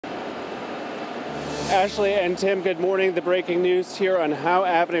Ashley and Tim, good morning. The breaking news here on Howe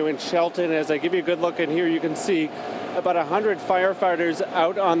Avenue in Shelton. As I give you a good look in here, you can see about 100 firefighters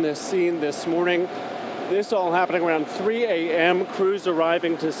out on the scene this morning. This all happening around 3 a.m. Crews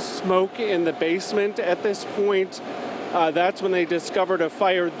arriving to smoke in the basement. At this point, that's when they discovered a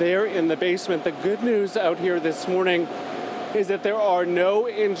fire there in the basement. The good news out here this morning is that there are no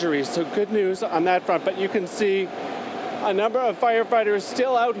injuries, so good news on that front. But you can see a number of firefighters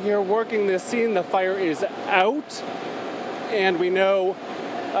still out here working this scene. The fire is out, and we know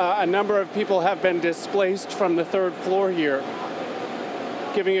a number of people have been displaced from the third floor here.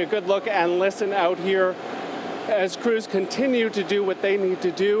 Giving a good look and listen out here as crews continue to do what they need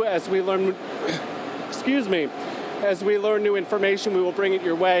to do. As we learn, as we learn new information, we will bring it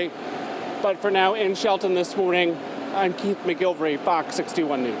your way. But for now, in Shelton this morning, I'm Keith McGilvery, Fox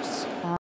 61 News.